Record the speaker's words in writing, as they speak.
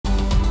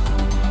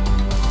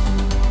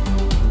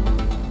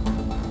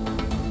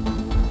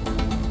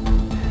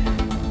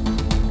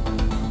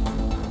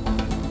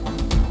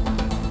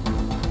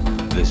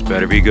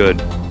better be good.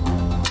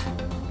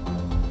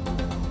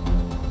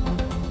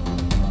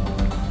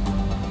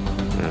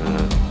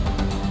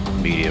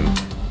 Medium.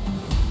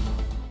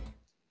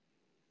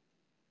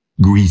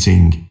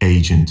 Greeting,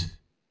 Agent.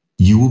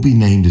 You will be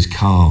named as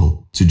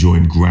Carl to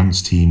join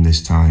Grant's team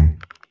this time.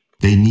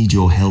 They need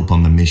your help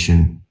on the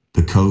mission.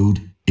 The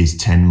code is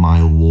 10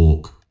 Mile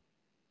Walk.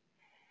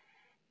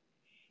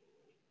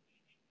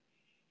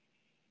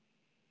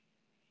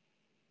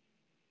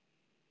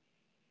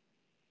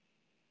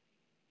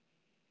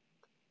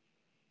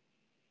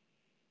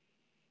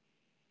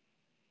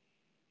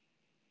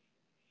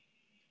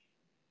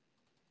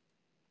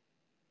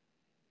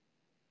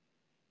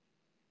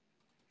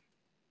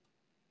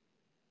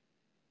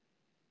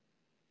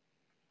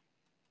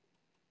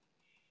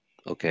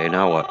 Okay,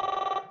 now what? Carl,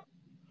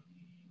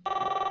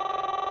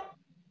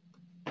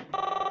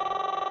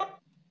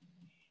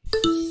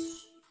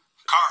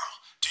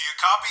 do you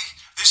copy?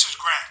 This is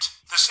Grant.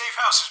 The safe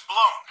house is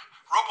blown.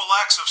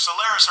 Robolax of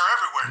Solaris are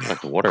everywhere now.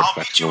 Like the water I'll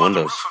effect meet in you the on the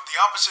windows. roof of the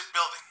opposite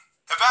building.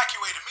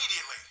 Evacuate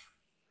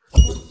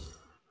immediately.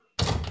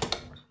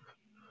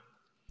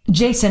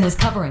 Jason is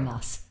covering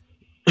us.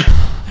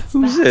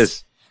 Who's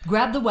this?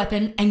 Grab the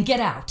weapon and get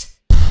out.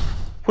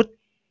 What?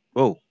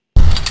 Whoa.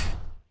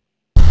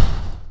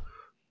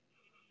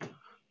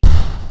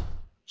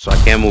 So I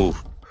can't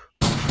move.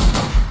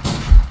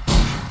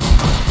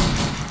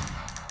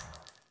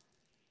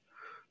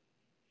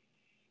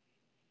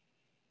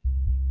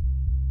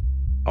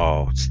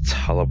 Oh, it's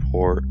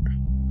teleport.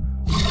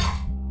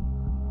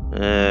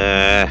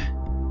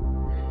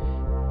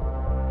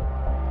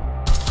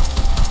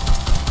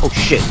 Oh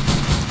shit.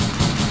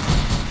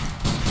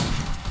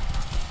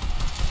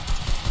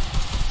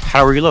 How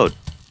do I reload?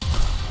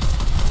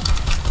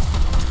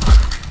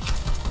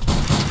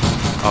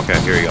 Okay,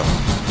 here we go.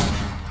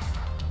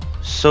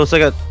 So it's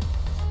like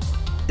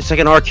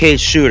an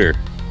arcade shooter,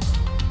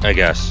 I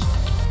guess.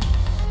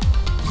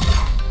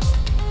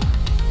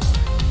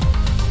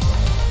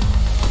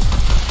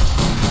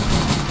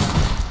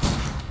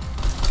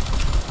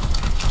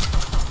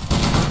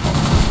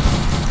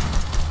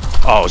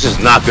 Oh, this is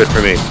not good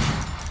for me.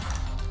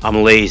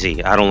 I'm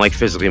lazy. I don't like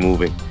physically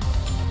moving.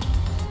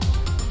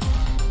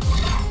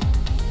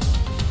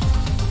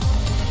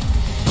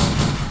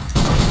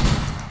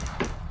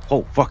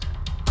 Oh, fuck.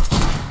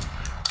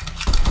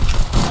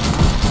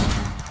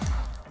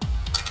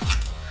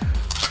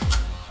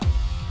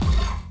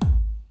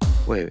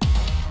 Wait.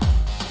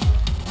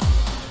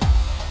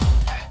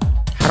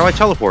 How do I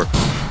teleport?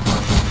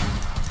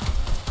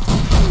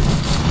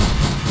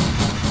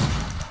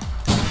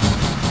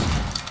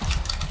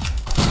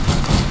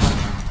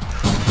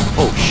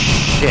 Oh,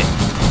 shit.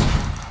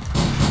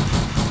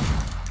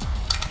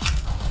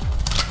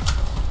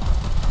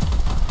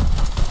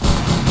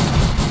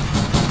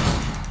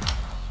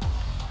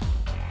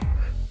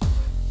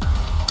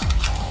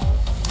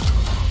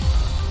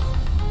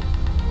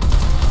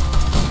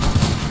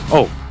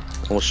 Oh,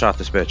 almost shot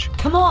this bitch.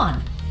 Come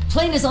on!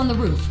 Plane is on the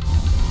roof.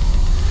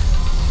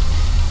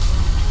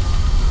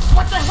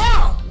 What the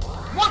hell?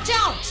 Watch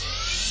out!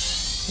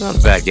 Not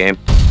a bad game.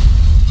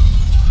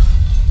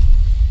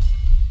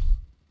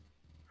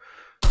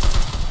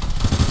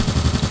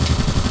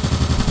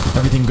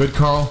 Everything good,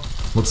 Carl?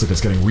 Looks like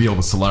it's getting real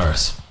with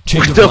Solaris.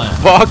 Change What of the plan.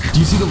 fuck? Do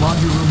you see the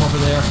laundry room over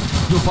there?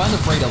 You'll find the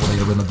freight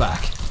elevator in the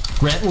back.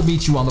 Grant will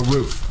meet you on the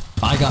roof.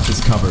 I got this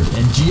covered,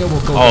 and Gia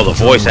will go... Oh, the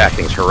voice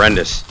acting is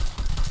horrendous.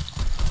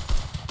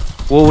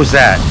 What was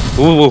that?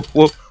 What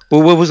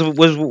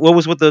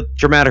was with the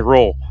dramatic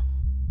role?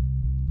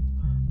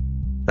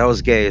 That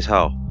was gay as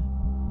hell.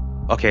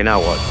 Okay, now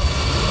what?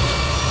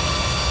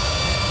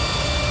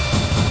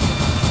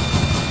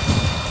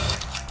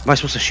 Am I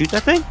supposed to shoot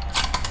that thing?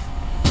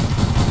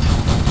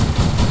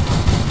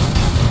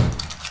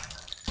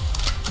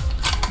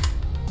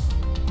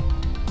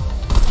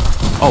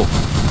 Oh.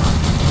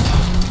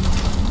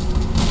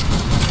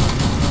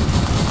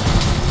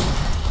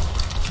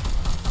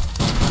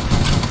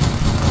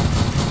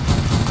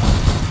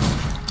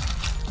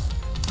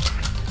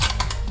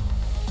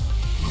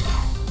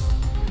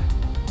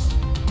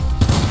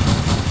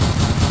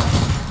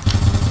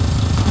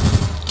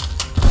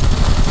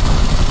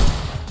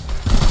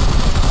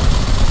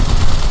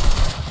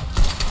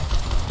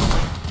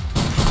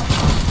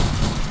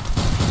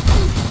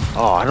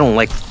 Oh, I don't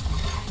like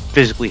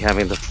physically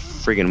having to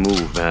friggin'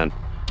 move, man.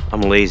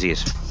 I'm lazy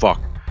as fuck.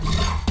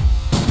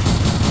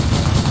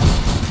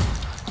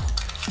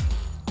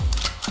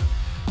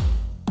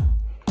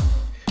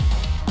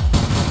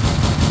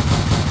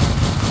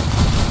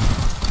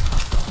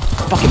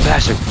 Fucking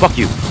bastard, fuck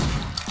you.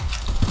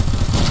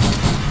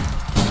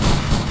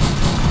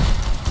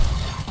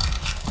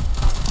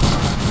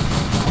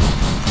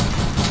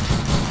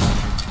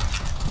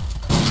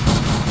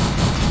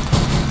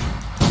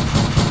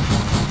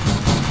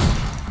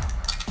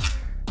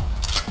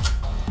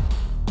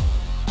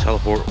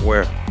 Teleport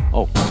where?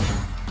 Oh.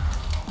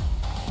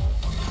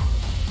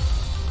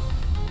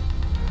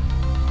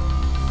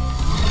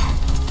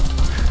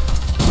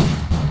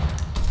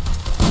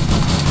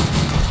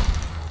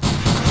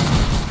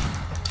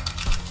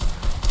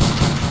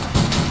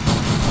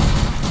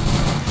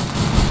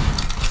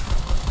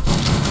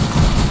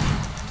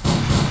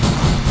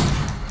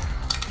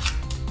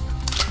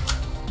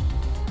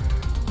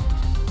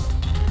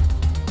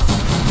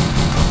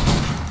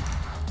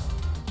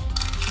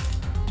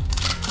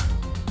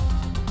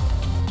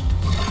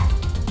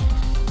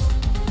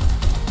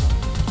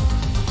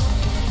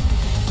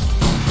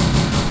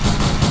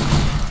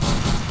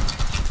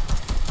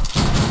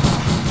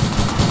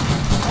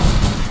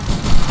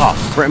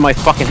 right in my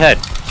fucking head.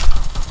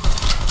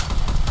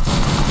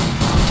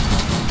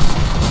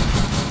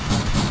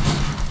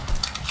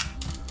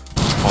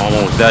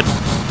 Almost dead.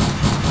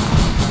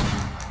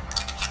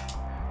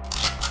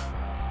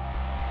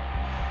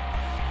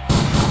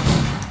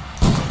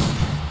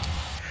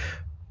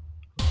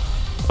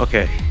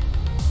 Okay.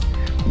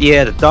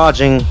 Yeah, the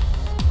dodging.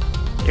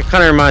 It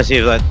kind of reminds me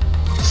of that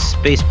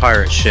space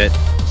pirate shit.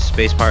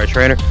 Space pirate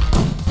trainer.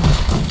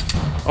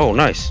 Oh,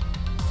 nice.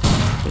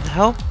 What the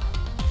hell?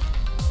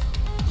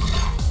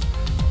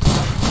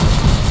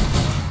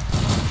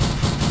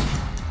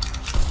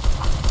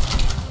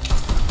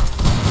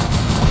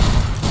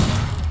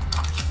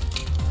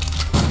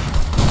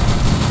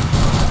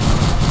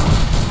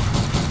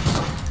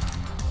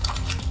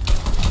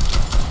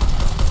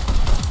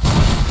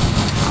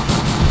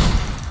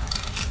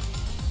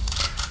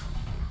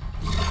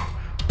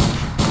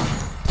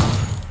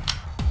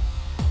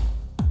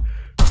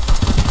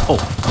 Oh,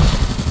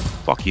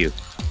 fuck you.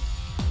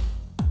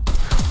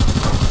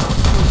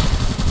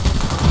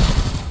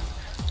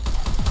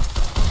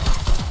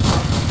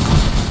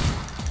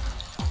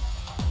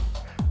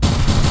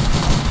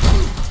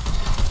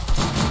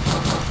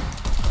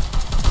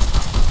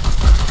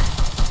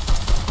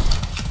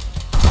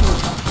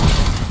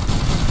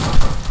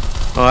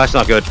 Oh, that's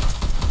not good.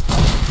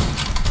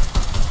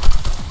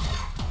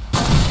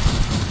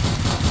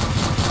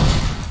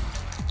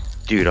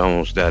 Dude,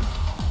 almost dead.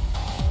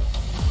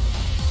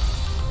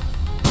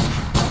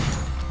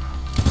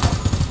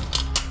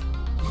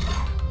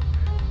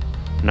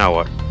 Now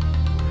what?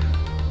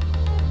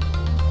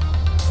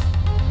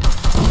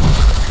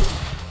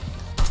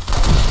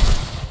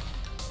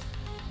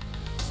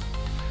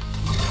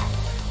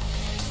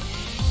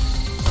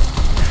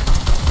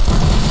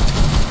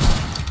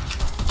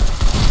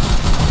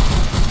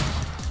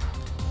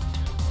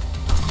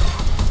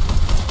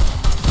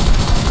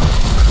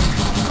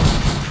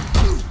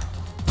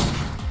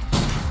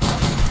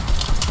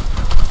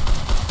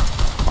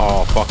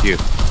 Oh, fuck you.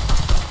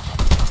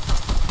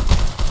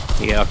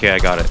 Yeah, okay, I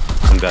got it.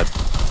 I'm dead.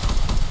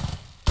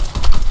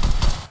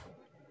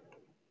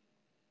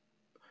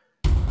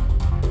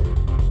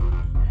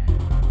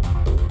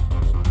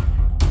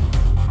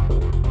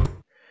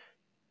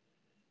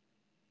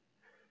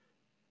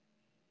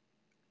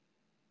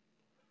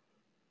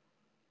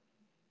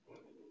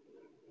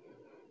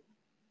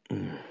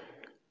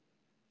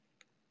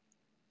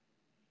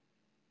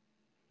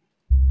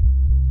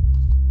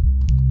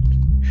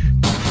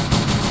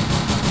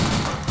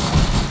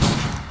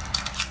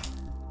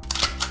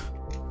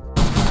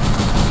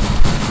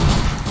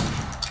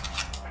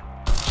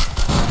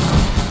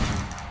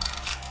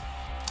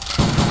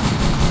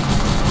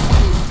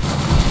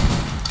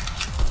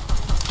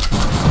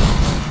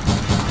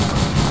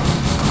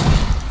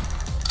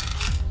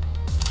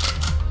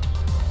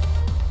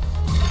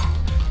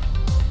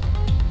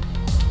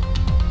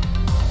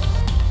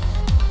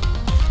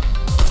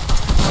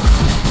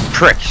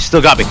 Prick,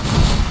 still got me.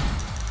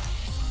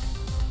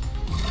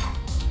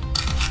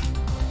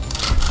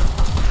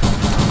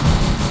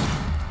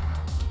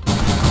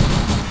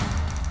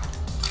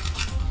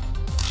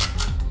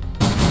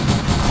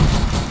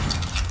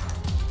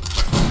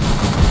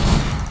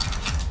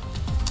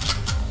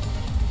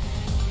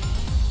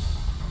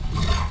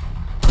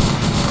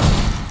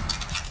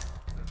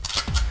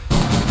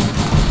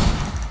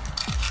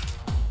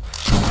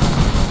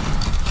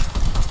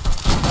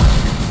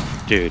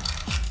 Dude.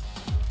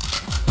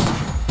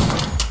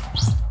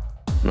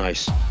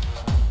 Nice.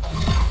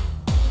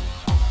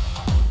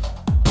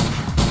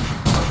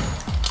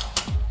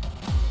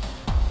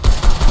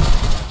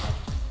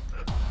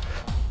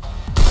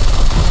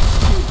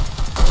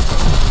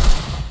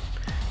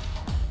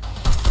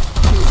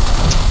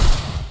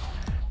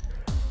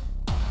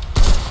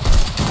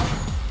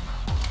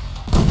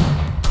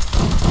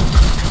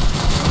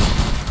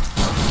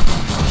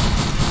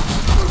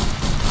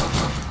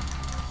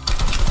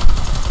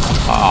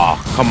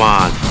 Oh, come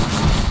on.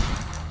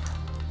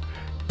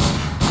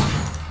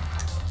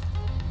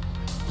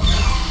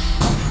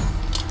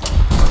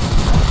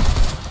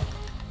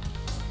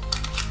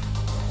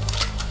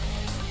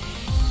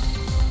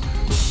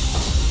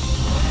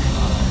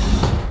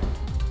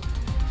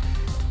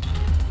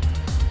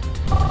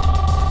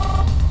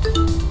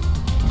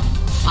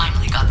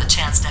 Finally got the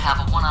chance to have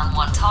a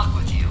one-on-one talk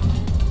with you.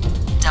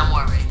 Don't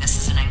worry, this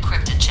is an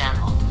encrypted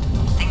channel.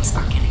 Things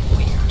are getting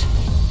weird.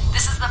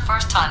 This is the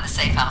first time the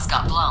safe house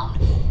got blown,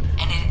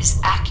 and it is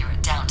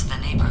accurate down to the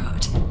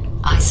neighborhood.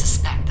 I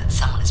suspect that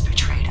someone has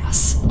betrayed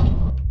us.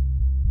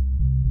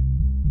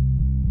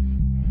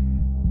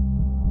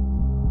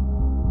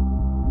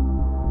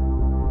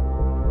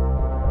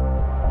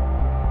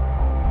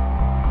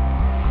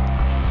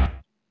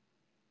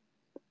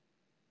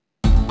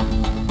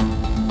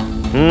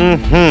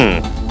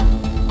 Mm-hmm.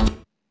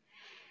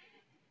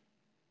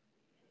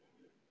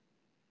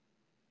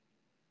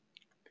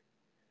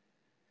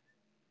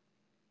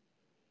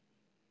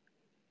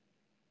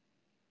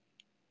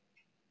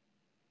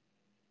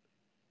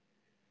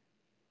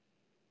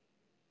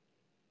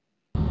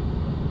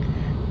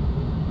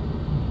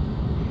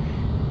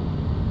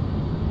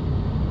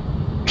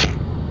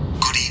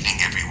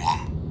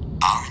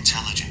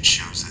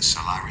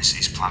 Solaris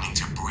is planning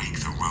to break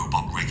the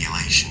robot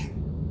regulation.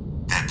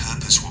 Their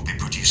purpose will be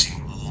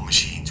producing war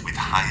machines with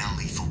higher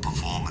lethal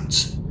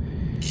performance.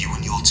 You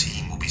and your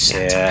team will be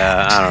sent to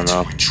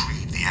Palantir to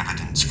retrieve the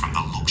evidence from the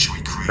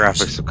luxury cruise,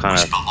 Graphics are kind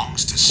which of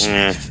belongs to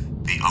Smith,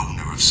 the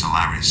owner of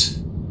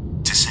Solaris.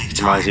 To save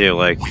time, reminds me of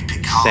like we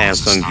pick Carl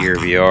as a Samsung Gear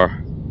sniper.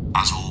 VR.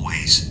 As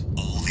always,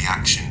 all the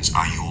actions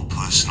are your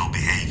personal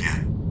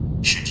behavior.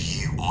 Should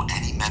you or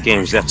any member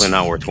game's of your definitely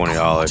not team worth be $20.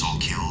 caught or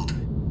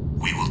killed,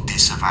 we will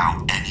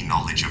disavow any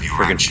knowledge of your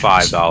Friggin'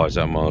 actions.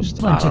 $5 at most.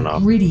 I Bunch don't of know.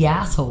 greedy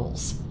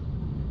assholes.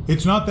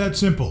 It's not that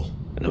simple.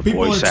 And the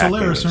People voice at acting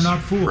Solaris are is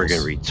not fools.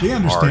 friggin' They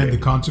understand retarded. the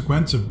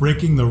consequence of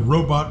breaking the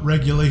robot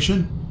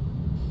regulation.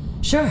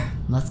 Sure,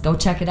 let's go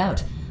check it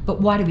out.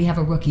 But why do we have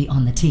a rookie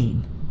on the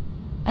team?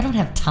 I don't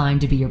have time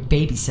to be your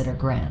babysitter,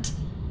 Grant.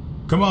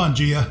 Come on,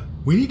 Gia.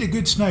 We need a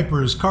good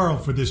sniper as Carl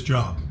for this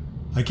job.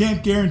 I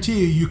can't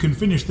guarantee you can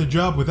finish the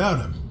job without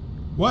him.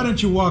 Why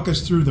don't you walk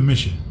us through the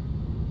mission?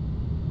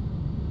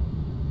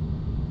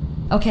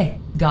 Okay,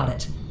 got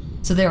it.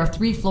 So there are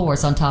 3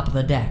 floors on top of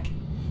the deck.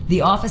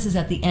 The office is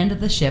at the end of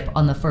the ship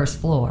on the 1st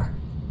floor.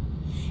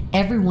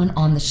 Everyone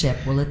on the ship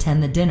will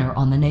attend the dinner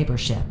on the neighbor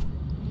ship.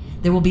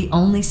 There will be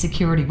only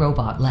security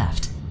robot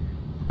left.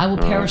 I will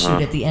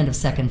parachute at the end of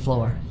 2nd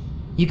floor.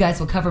 You guys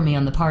will cover me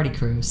on the party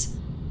cruise,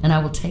 and I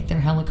will take their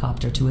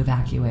helicopter to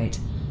evacuate.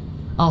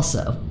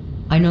 Also,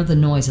 I know the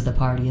noise of the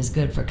party is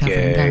good for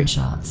covering Gay.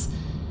 gunshots,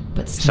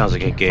 but still Sounds be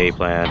like a gay careful.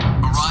 plan.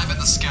 Arrive at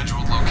the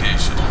scheduled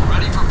location.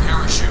 Ready for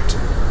parachute.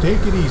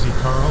 Take it easy,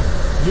 Carl.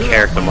 You're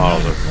Character up by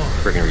models 9 are o'clock.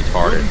 friggin' We'll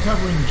retarded. be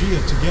covering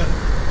Gia together.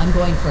 I'm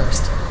going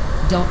first.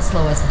 Don't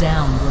slow us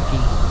down,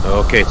 rookie.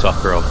 Okay,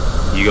 tough girl.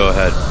 You go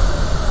ahead.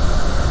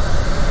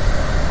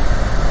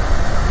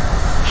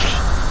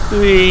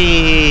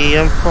 Wee,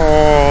 I'm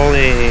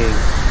falling.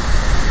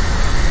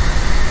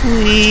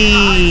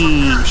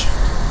 Wee,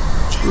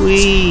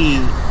 wee.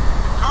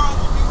 Carl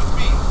will be with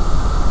me.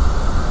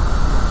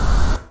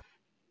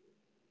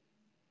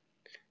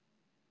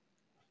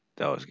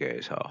 That was gay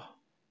as hell.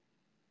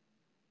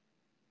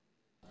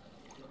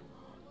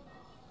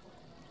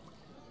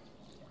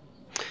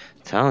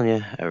 Telling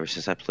you, ever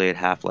since I played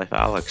Half-Life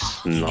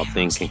Alyx,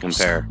 nothing can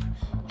compare.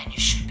 And you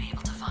should be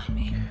able to find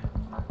me.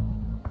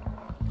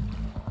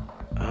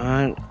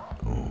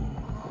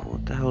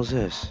 What the hell is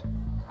this?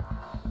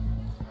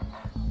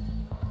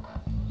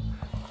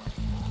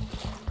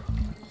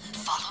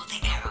 Follow the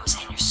arrows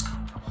in your scope,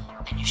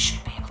 and you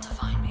should be able to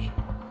find me.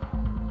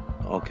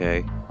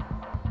 Okay.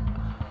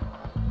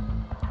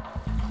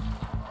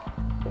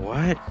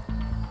 What?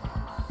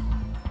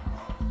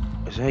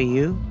 Is that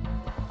you?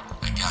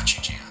 I got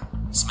you, Gia.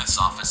 Smith's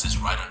office is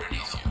right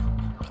underneath you,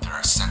 but there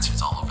are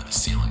sensors all over the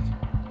ceiling.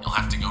 You'll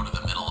have to go to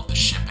the middle of the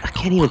ship and I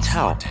go can't even 1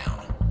 floor tell. down.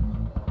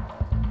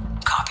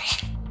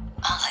 Copy.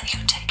 I'll let you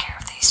take care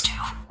of these 2.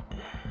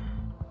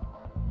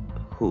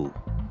 Who?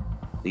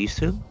 These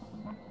two?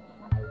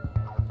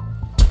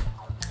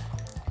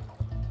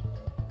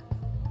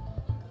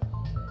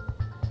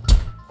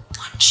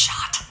 One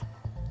shot.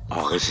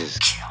 Oh, this is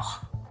Kill.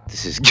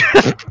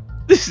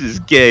 this is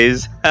gay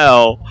as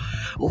hell.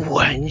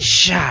 One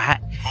shot,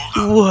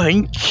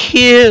 one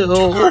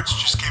kill. Guards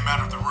just came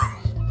out of the room.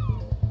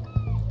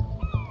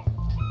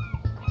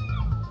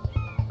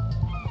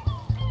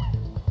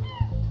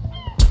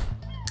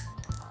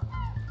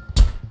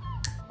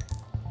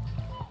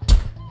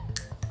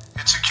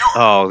 It's secure.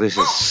 Oh, this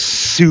is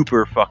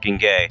super fucking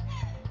gay.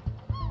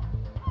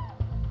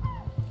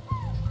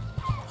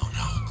 Oh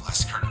no,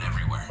 glass curtain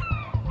everywhere.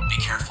 Be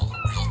careful,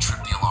 or you'll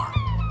trip the alarm.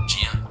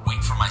 Gia,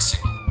 wait for my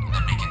signal, and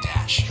then make a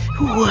dash.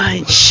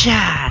 One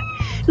shot,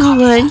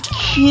 one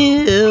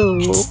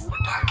kill. It's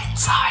dark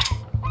inside.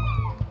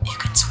 You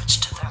can switch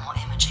to thermal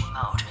imaging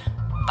mode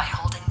by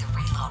holding the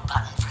reload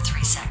button for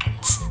 3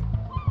 seconds.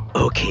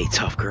 Okay,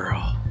 tough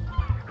girl.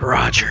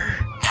 Roger.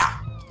 Now,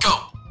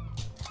 go!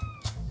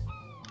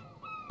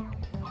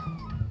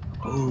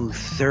 Ooh,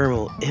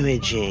 thermal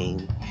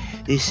imaging.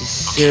 This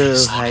is Okay, so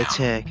slow high down.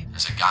 tech.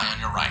 There's a guy on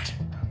your right.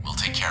 We'll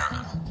take care of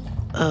him.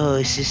 Oh,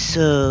 this is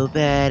so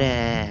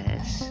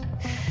badass.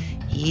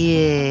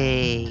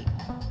 Yay.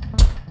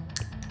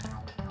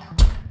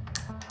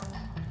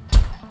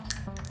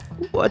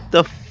 What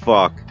the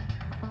fuck?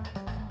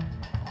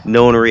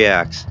 No one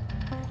reacts.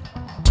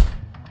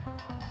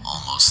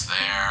 Almost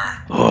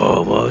there.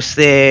 Almost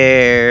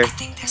there. I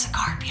think there's a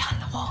guard behind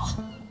the wall.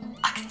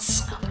 I can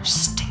smell their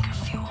stink of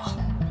fuel.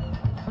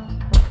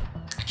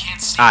 I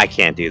can't see. I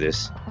can't do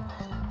this.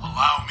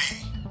 Allow me.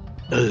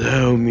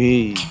 Allow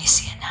me. Can you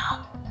see it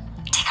now?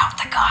 Take out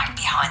the guard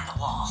behind the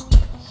wall.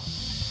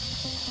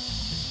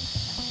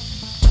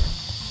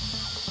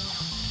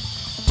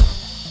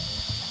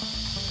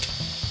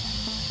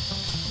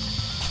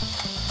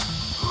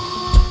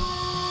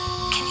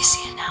 Can you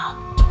see it now?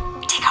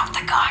 Take out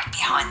the guard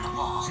behind the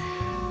wall.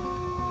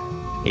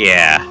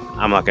 Yeah,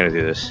 I'm not gonna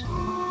do this.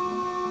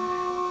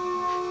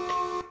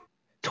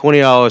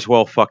 $20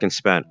 well fucking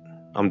spent.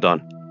 I'm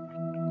done.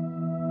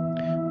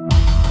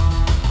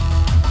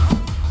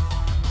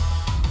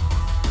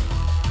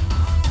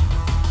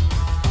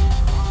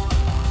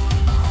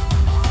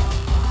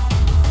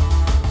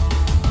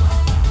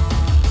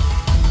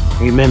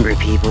 Remember,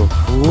 people,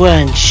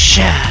 one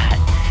shot,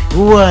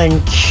 one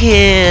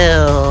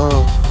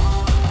kill.